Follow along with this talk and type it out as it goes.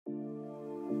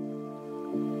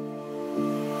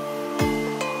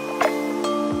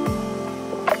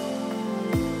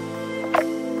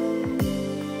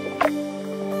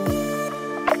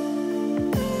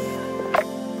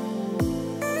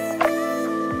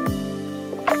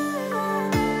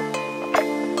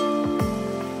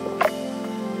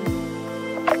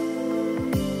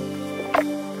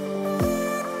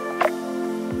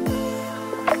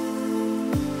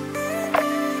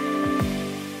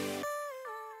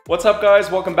What's up guys,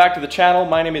 welcome back to the channel.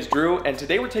 My name is Drew and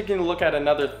today we're taking a look at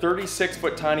another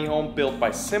 36-foot tiny home built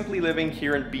by Simply Living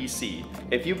here in BC.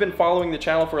 If you've been following the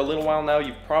channel for a little while now,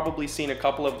 you've probably seen a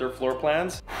couple of their floor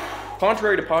plans.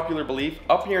 Contrary to popular belief,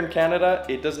 up here in Canada,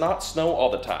 it does not snow all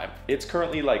the time. It's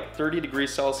currently like 30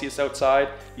 degrees Celsius outside.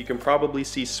 You can probably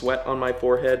see sweat on my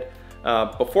forehead.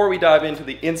 Before we dive into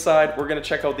the inside, we're gonna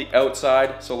check out the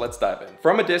outside, so let's dive in.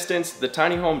 From a distance, the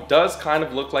tiny home does kind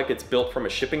of look like it's built from a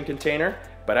shipping container,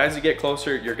 but as you get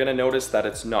closer, you're gonna notice that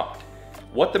it's not.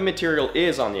 What the material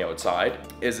is on the outside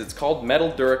is it's called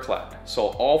metal Duraclad. So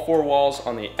all four walls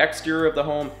on the exterior of the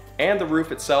home and the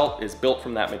roof itself is built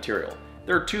from that material.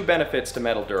 There are two benefits to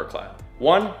metal Duraclad.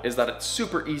 One is that it's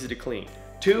super easy to clean.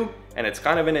 Two, and it's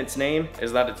kind of in its name,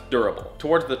 is that it's durable.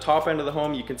 Towards the top end of the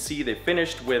home, you can see they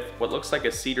finished with what looks like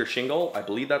a cedar shingle. I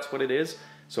believe that's what it is.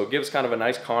 So it gives kind of a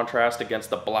nice contrast against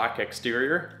the black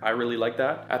exterior. I really like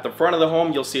that. At the front of the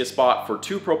home, you'll see a spot for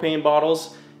 2 propane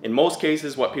bottles. In most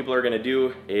cases, what people are gonna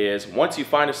do is once you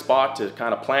find a spot to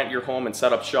kind of plant your home and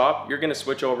set up shop, you're gonna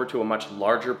switch over to a much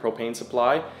larger propane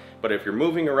supply. But if you're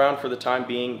moving around for the time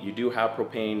being, you do have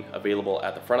propane available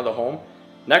at the front of the home.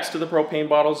 Next to the propane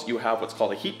bottles, you have what's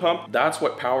called a heat pump. That's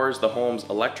what powers the home's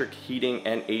electric heating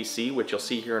and AC, which you'll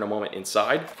see here in a moment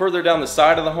inside. Further down the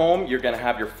side of the home, you're gonna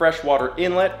have your freshwater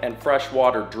inlet and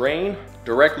freshwater drain.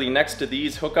 Directly next to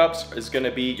these hookups is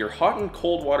gonna be your hot and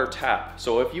cold water tap.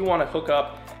 So if you wanna hook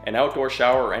up an outdoor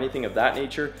shower or anything of that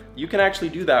nature, you can actually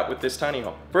do that with this tiny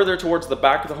home. Further towards the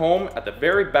back of the home, at the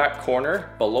very back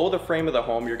corner, below the frame of the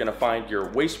home, you're gonna find your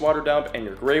wastewater dump and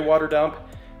your gray water dump.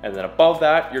 And then above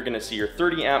that, you're gonna see your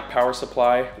 30 amp power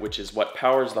supply, which is what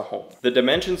powers the home. The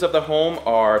dimensions of the home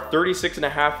are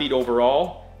 36.5 feet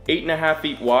overall, 8.5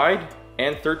 feet wide,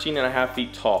 and 13.5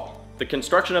 feet tall. The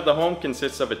construction of the home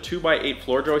consists of a 2x8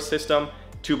 floor joist system,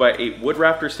 2x8 wood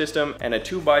rafter system, and a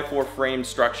 2x4 frame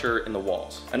structure in the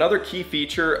walls. Another key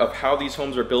feature of how these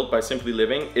homes are built by Simply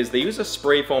Living is they use a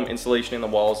spray foam insulation in the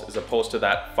walls as opposed to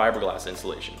that fiberglass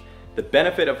insulation. The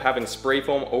benefit of having spray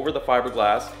foam over the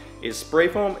fiberglass is spray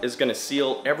foam is gonna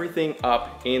seal everything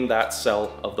up in that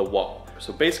cell of the wall.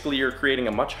 So basically you're creating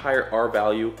a much higher R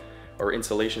value or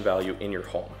insulation value in your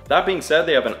home. That being said,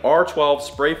 they have an R12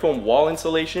 spray foam wall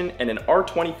insulation and an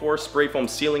R24 spray foam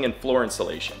ceiling and floor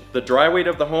insulation. The dry weight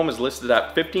of the home is listed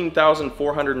at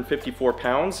 15,454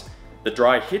 pounds. The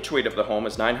dry hitch weight of the home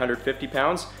is 950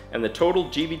 pounds, and the total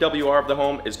GVWR of the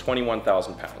home is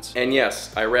 21,000 pounds. And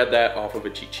yes, I read that off of a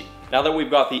cheat sheet. Now that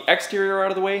we've got the exterior out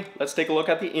of the way, let's take a look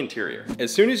at the interior.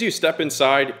 As soon as you step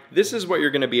inside, this is what you're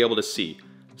gonna be able to see.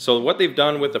 So what they've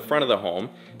done with the front of the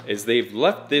home is they've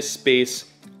left this space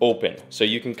open. So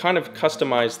you can kind of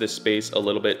customize this space a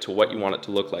little bit to what you want it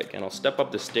to look like. And I'll step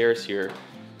up the stairs here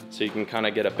so you can kind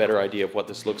of get a better idea of what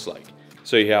this looks like.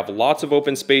 So you have lots of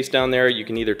open space down there. You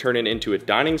can either turn it into a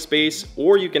dining space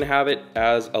or you can have it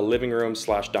as a living room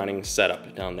 / dining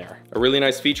setup down there. A really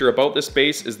nice feature about this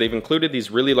space is they've included these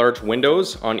really large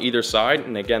windows on either side.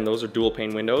 And again, those are dual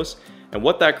pane windows. And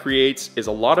what that creates is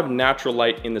a lot of natural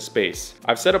light in the space.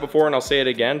 I've said it before and I'll say it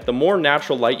again, the more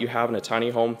natural light you have in a tiny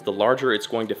home, the larger it's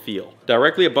going to feel.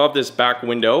 Directly above this back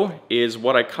window is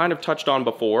what I kind of touched on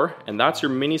before, and that's your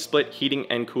mini split heating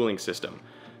and cooling system.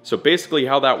 So basically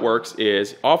how that works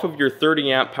is off of your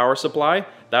 30 amp power supply,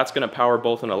 that's gonna power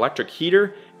both an electric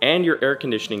heater and your air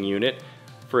conditioning unit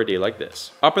for a day like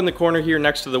this. Up in the corner here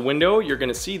next to the window, you're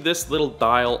gonna see this little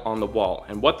dial on the wall.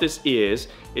 And what this is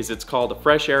it's called a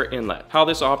fresh air inlet. How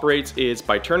this operates is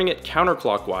by turning it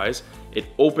counterclockwise, it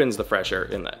opens the fresh air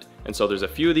inlet. And so there's a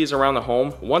few of these around the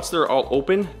home. Once they're all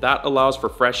open, that allows for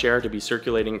fresh air to be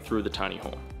circulating through the tiny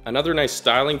home. Another nice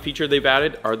styling feature they've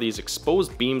added are these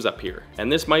exposed beams up here.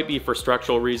 And this might be for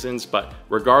structural reasons, but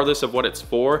regardless of what it's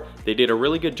for, they did a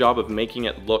really good job of making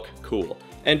it look cool.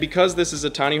 And because this is a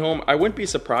tiny home, I wouldn't be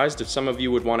surprised if some of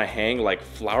you would want to hang like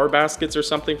flower baskets or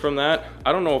something from that.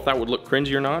 I don't know if that would look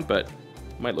cringy or not, but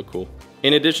it might look cool.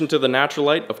 In addition to the natural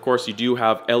light, of course, you do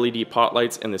have LED pot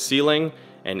lights in the ceiling,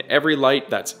 and every light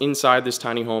that's inside this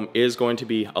tiny home is going to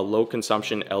be a low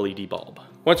consumption LED bulb.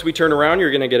 Once we turn around,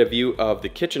 you're gonna get a view of the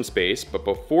kitchen space, but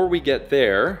before we get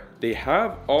there, they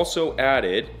have also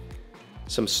added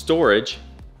some storage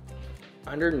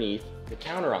underneath the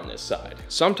counter on this side.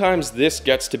 Sometimes this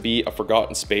gets to be a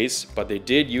forgotten space, but they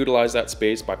did utilize that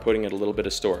space by putting in a little bit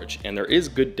of storage. And there is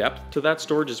good depth to that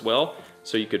storage as well,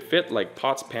 so you could fit like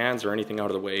pots, pans, or anything out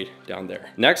of the way down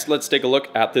there. Next, let's take a look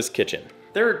at this kitchen.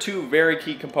 There are two very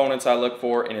key components I look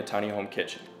for in a tiny home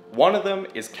kitchen. One of them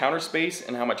is counter space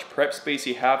and how much prep space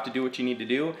you have to do what you need to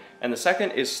do. And the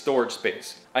second is storage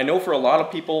space. I know for a lot of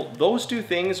people, those two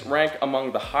things rank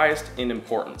among the highest in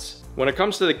importance. When it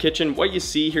comes to the kitchen, what you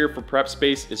see here for prep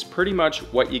space is pretty much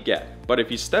what you get. But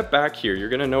if you step back here, you're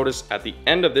gonna notice at the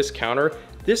end of this counter,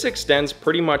 this extends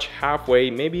pretty much halfway,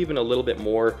 maybe even a little bit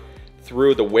more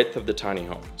through the width of the tiny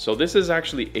home. So this is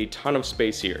actually a ton of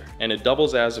space here, and it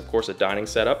doubles as, of course, a dining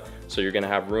setup. So you're gonna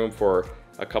have room for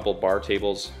a couple bar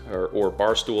tables or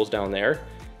bar stools down there.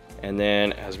 And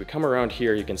then as we come around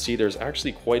here, you can see there's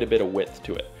actually quite a bit of width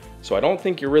to it. So I don't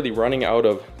think you're really running out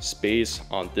of space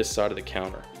on this side of the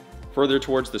counter. Further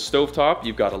towards the stovetop,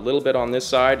 you've got a little bit on this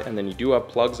side, and then you do have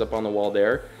plugs up on the wall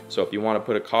there. So if you want to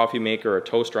put a coffee maker or a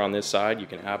toaster on this side, you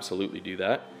can absolutely do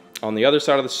that. On the other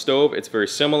side of the stove, it's very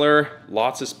similar.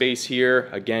 Lots of space here.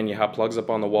 Again, you have plugs up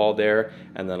on the wall there,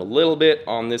 and then a little bit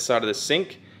on this side of the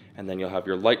sink, and then you'll have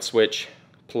your light switch,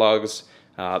 plugs.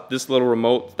 This little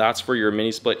remote, that's for your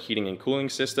mini split heating and cooling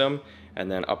system. And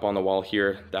then up on the wall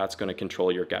here, that's going to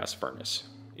control your gas furnace.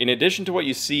 In addition to what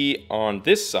you see on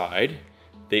this side,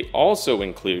 they also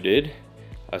included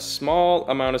a small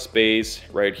amount of space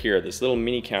right here, this little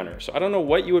mini counter. So I don't know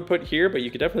what you would put here, but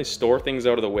you could definitely store things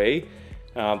out of the way.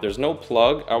 There's no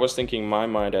plug. I was thinking in my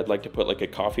mind I'd like to put like a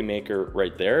coffee maker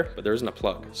right there, but there isn't a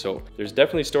plug. So there's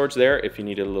definitely storage there if you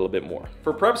needed a little bit more.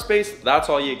 For prep space, that's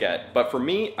all you get. But for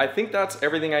me, I think that's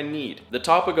everything I need. The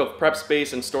topic of prep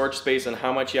space and storage space and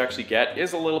how much you actually get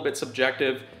is a little bit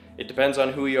subjective. It depends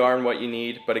on who you are and what you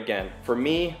need. But again, for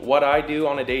me, what I do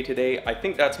on a day-to-day, I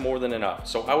think that's more than enough.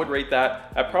 So I would rate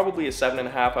that at probably a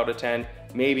 7.5 out of 10,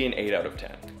 maybe an 8 out of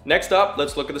 10. Next up,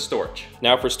 let's look at the storage.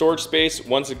 Now for storage space,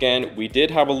 once again, we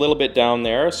did have a little bit down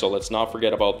there, so let's not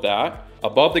forget about that.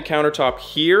 Above the countertop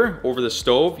here, over the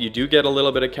stove, you do get a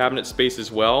little bit of cabinet space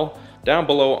as well. Down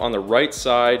below on the right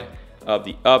side of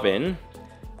the oven,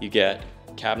 you get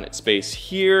cabinet space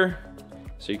here.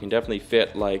 So you can definitely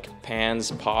fit like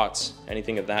pans, pots,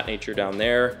 anything of that nature down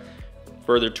there.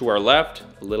 Further to our left,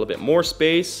 a little bit more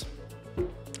space.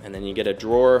 And then you get a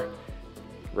drawer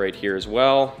right here as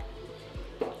well.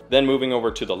 Then moving over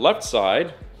to the left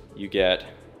side, you get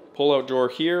pull-out drawer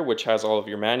here, which has all of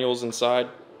your manuals inside.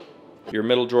 Your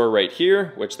middle drawer right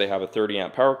here, which they have a 30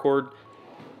 amp power cord.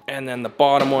 And then the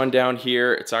bottom one down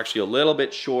here, it's actually a little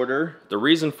bit shorter. The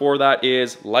reason for that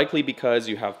is likely because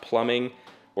you have plumbing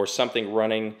or something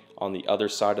running on the other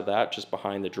side of that, just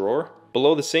behind the drawer.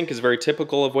 Below the sink is very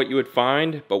typical of what you would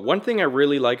find, but one thing I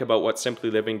really like about what Simply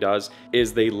Living does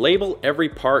is they label every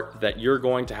part that you're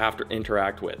going to have to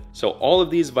interact with. So all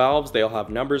of these valves, they'll have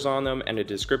numbers on them and a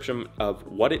description of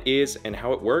what it is and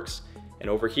how it works. And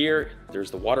over here,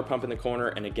 there's the water pump in the corner,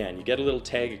 and again, you get a little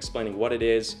tag explaining what it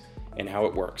is and how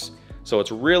it works. So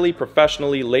it's really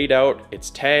professionally laid out, it's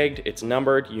tagged, it's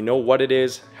numbered, you know what it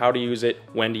is, how to use it,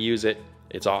 when to use it.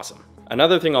 It's awesome.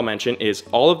 Another thing I'll mention is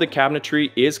all of the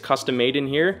cabinetry is custom made in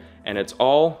here, and it's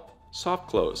all soft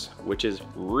close, which is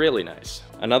really nice.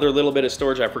 Another little bit of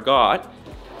storage I forgot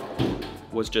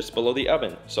was just below the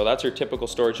oven. So that's your typical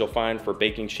storage you'll find for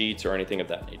baking sheets or anything of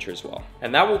that nature as well.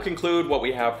 And that will conclude what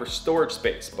we have for storage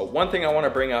space. But one thing I want to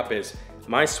bring up is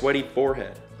my sweaty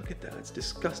forehead. Look at that, it's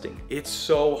disgusting. It's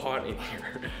so hot in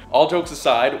here. All jokes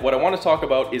aside, what I want to talk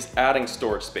about is adding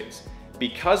storage space.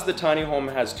 Because the tiny home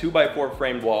has 2x4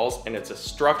 framed walls and it's a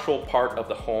structural part of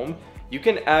the home, you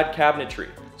can add cabinetry.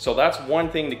 So that's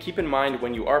one thing to keep in mind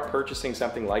when you are purchasing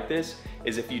something like this,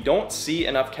 is if you don't see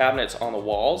enough cabinets on the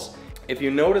walls, if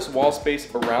you notice wall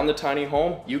space around the tiny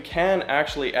home, you can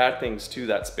actually add things to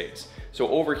that space. So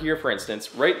over here, for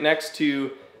instance, right next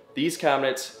to these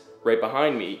cabinets right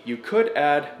behind me, you could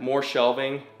add more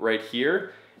shelving right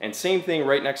here. And same thing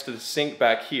right next to the sink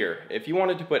back here. If you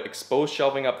wanted to put exposed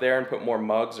shelving up there and put more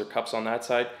mugs or cups on that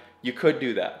side, you could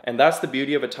do that. And that's the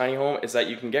beauty of a tiny home, is that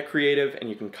you can get creative and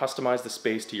you can customize the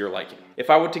space to your liking. If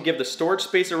I were to give the storage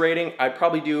space a rating, I'd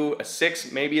probably do a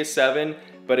 6, maybe a 7.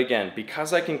 But again,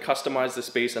 because I can customize the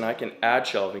space and I can add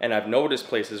shelving, and I've noticed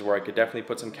places where I could definitely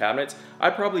put some cabinets,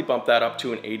 I'd probably bump that up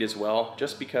to an 8 as well,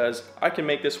 just because I can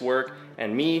make this work,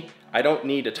 and me, I don't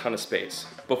need a ton of space.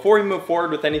 Before we move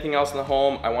forward with anything else in the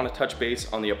home, I want to touch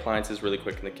base on the appliances really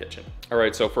quick in the kitchen. All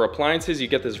right, so for appliances, you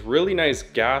get this really nice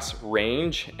gas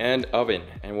range and oven.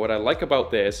 And what I like about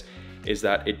this is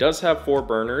that it does have 4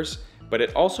 burners, but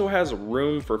it also has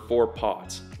room for 4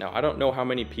 pots. Now, I don't know how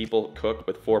many people cook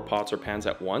with 4 pots or pans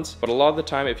at once, but a lot of the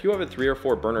time, if you have a 3 or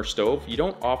 4 burner stove, you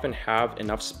don't often have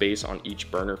enough space on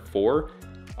each burner for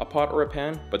a pot or a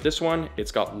pan. But this one,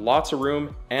 it's got lots of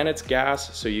room and it's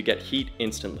gas, so you get heat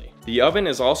instantly. The oven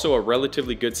is also a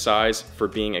relatively good size for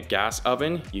being a gas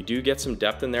oven. You do get some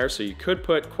depth in there, so you could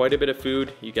put quite a bit of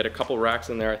food. You get a couple racks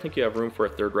in there. I think you have room for a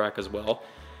 3rd rack as well.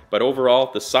 But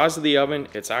overall, the size of the oven,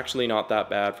 it's actually not that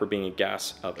bad for being a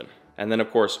gas oven. And then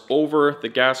of course, over the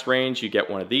gas range, you get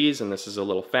one of these, and this is a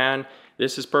little fan.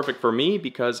 This is perfect for me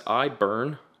because I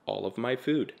burn all of my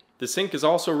food. The sink is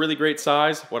also a really great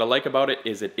size. What I like about it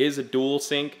is a dual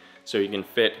sink, so you can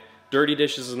fit dirty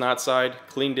dishes on that side,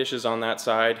 clean dishes on that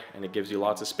side, and it gives you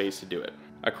lots of space to do it.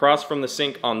 Across from the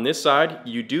sink on this side,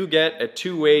 you do get a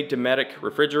two-way Dometic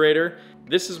refrigerator.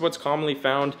 This is what's commonly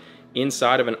found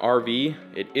inside of an RV.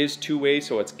 It is two-way,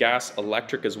 so it's gas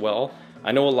electric as well.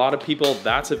 I know a lot of people,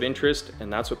 that's of interest,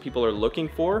 and that's what people are looking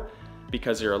for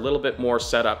because they're a little bit more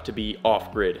set up to be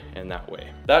off-grid in that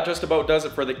way. That just about does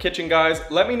it for the kitchen, guys.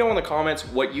 Let me know in the comments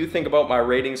what you think about my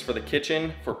ratings for the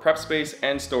kitchen, for prep space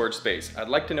and storage space. I'd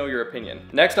like to know your opinion.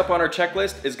 Next up on our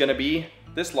checklist is gonna be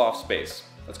this loft space.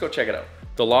 Let's go check it out.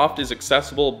 The loft is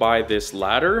accessible by this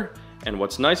ladder. And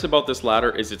what's nice about this ladder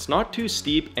is it's not too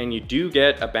steep, and you do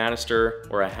get a banister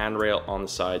or a handrail on the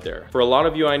side there. For a lot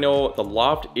of you, I know the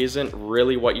loft isn't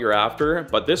really what you're after,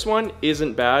 but this one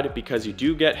isn't bad because you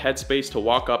do get headspace to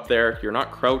walk up there. You're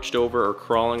not crouched over or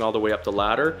crawling all the way up the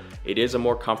ladder. It is a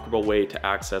more comfortable way to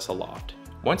access a loft.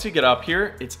 Once you get up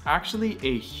here, it's actually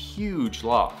a huge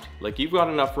loft. Like, you've got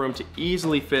enough room to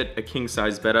easily fit a king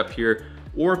size bed up here.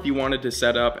 Or if you wanted to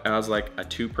set up as like a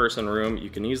two-person room, you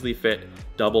can easily fit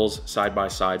doubles side by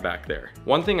side back there.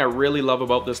 One thing I really love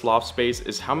about this loft space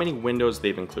is how many windows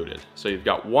they've included. So you've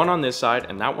got one on this side,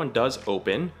 and that one does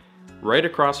open. Right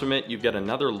across from it, you've got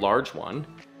another large one.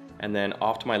 And then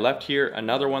off to my left here,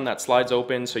 another one that slides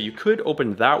open. So you could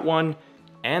open that one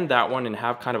and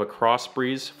have kind of a cross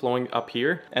breeze flowing up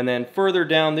here. And then further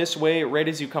down this way, right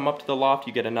as you come up to the loft,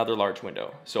 you get another large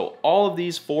window. So all of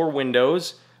these 4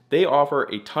 windows, they offer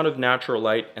a ton of natural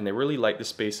light, and they really light the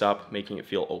space up, making it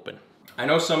feel open. I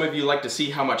know some of you like to see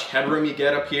how much headroom you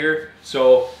get up here.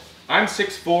 So I'm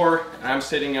 6'4", and I'm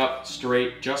sitting up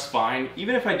straight just fine.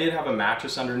 Even if I did have a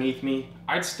mattress underneath me,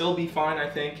 I'd still be fine, I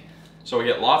think. So I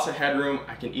get lots of headroom.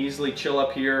 I can easily chill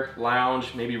up here,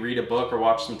 lounge, maybe read a book or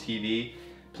watch some TV.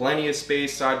 Plenty of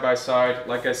space side by side,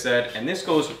 like I said, and this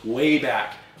goes way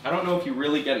back. I don't know if you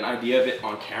really get an idea of it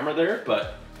on camera there,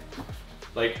 but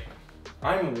like,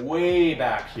 I'm way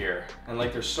back here, and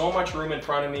like there's so much room in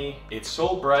front of me. It's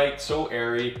so bright, so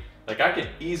airy. Like, I could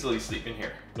easily sleep in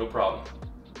here, no problem.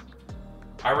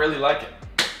 I really like it.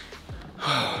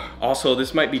 Also,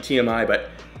 this might be TMI,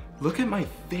 but look at my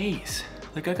face.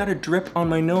 Like, I got a drip on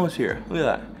my nose here. Look at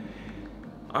that.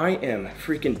 I am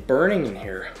freaking burning in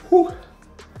here. Whew.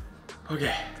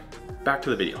 Okay, back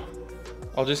to the video.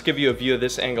 I'll just give you a view of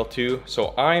this angle too.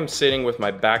 So I'm sitting with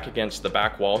my back against the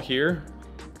back wall here,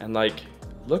 and like,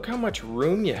 look how much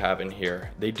room you have in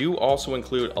here. They do also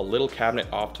include a little cabinet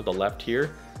off to the left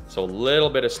here, so a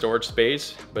little bit of storage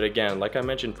space. But again, like I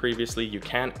mentioned previously, you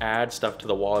can add stuff to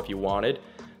the wall if you wanted.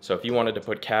 So if you wanted to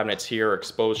put cabinets here or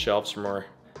exposed shelves for more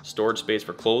storage space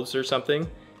for clothes or something,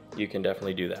 you can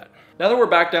definitely do that. Now that we're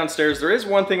back downstairs, there is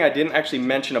one thing I didn't actually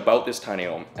mention about this tiny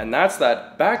home, and that's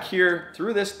that back here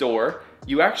through this door,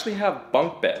 you actually have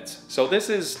bunk beds. So this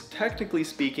is, technically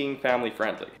speaking, family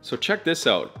friendly. So check this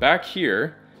out. Back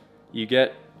here, you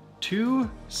get 2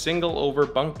 single over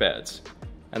bunk beds,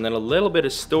 and then a little bit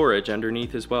of storage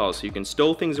underneath as well. So you can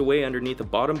stow things away underneath the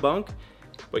bottom bunk,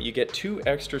 but you get 2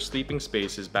 extra sleeping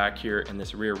spaces back here in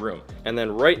this rear room. And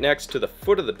then right next to the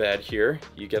foot of the bed here,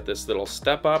 you get this little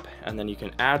step up, and then you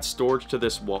can add storage to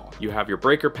this wall. You have your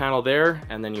breaker panel there,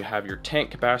 and then you have your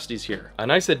tank capacities here. A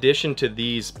nice addition to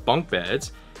these bunk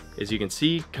beds is you can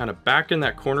see kind of back in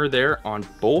that corner there on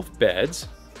both beds,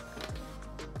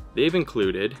 they've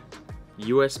included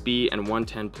USB and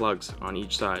 110 plugs on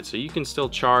each side. So you can still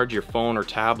charge your phone or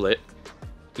tablet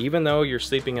even though you're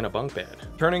sleeping in a bunk bed.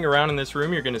 Turning around in this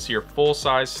room, you're gonna see your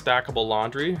full-size stackable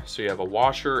laundry. So you have a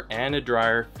washer and a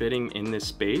dryer fitting in this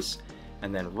space.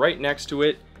 And then right next to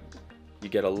it, you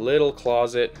get a little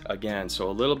closet again. So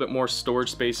a little bit more storage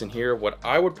space in here. What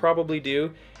I would probably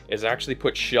do is actually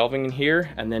put shelving in here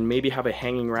and then maybe have a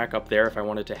hanging rack up there if I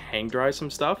wanted to hang dry some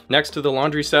stuff. Next to the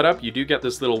laundry setup, you do get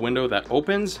this little window that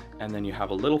opens, and then you have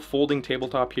a little folding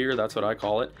tabletop here, that's what I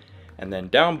call it. And then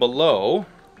down below,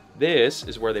 this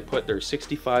is where they put their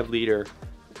 65-liter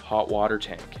hot water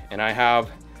tank. And I have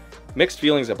mixed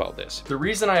feelings about this. The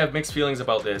reason I have mixed feelings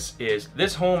about this is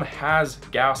this home has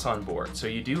gas on board, so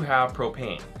you do have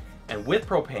propane. And with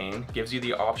propane, gives you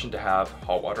the option to have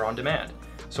hot water on demand.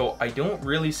 So I don't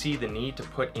really see the need to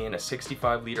put in a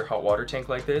 65-liter hot water tank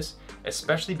like this,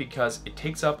 especially because it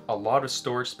takes up a lot of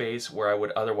storage space where I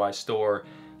would otherwise store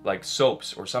like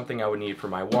soaps or something I would need for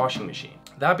my washing machine.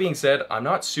 That being said, I'm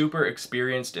not super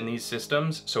experienced in these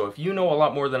systems, so if you know a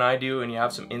lot more than I do and you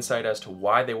have some insight as to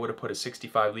why they would have put a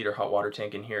 65-liter hot water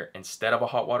tank in here instead of a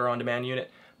hot water on demand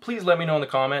unit, please let me know in the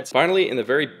comments. Finally, in the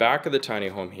very back of the tiny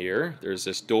home here, there's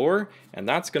this door, and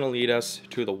that's gonna lead us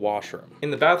to the washroom.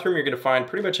 In the bathroom, you're gonna find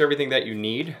pretty much everything that you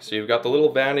need. So you've got the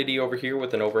little vanity over here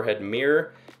with an overhead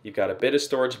mirror. You've got a bit of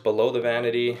storage below the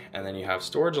vanity, and then you have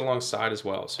storage alongside as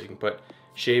well. So you can put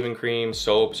shaving cream,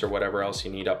 soaps, or whatever else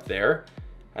you need up there.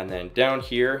 And then down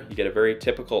here, you get a very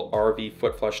typical RV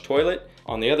foot flush toilet.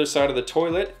 On the other side of the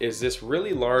toilet is this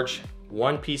really large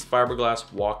one-piece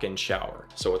fiberglass walk-in shower.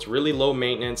 So it's really low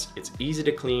maintenance, it's easy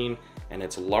to clean, and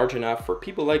it's large enough for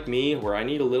people like me where I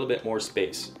need a little bit more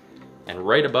space. And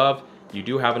right above, you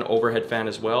do have an overhead fan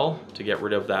as well to get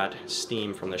rid of that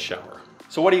steam from the shower.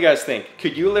 So what do you guys think?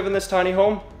 Could you live in this tiny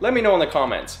home? Let me know in the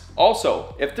comments.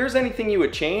 Also, if there's anything you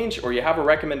would change or you have a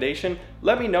recommendation,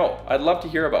 let me know. I'd love to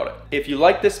hear about it. If you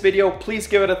like this video, please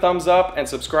give it a thumbs up and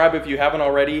subscribe if you haven't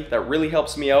already. That really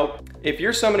helps me out. If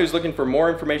you're someone who's looking for more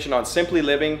information on Simply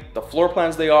Living, the floor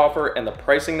plans they offer, and the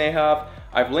pricing they have,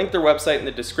 I've linked their website in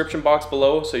the description box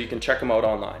below so you can check them out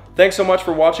online. Thanks so much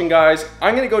for watching, guys.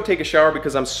 I'm gonna go take a shower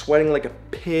because I'm sweating like a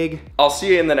pig. I'll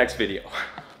see you in the next video.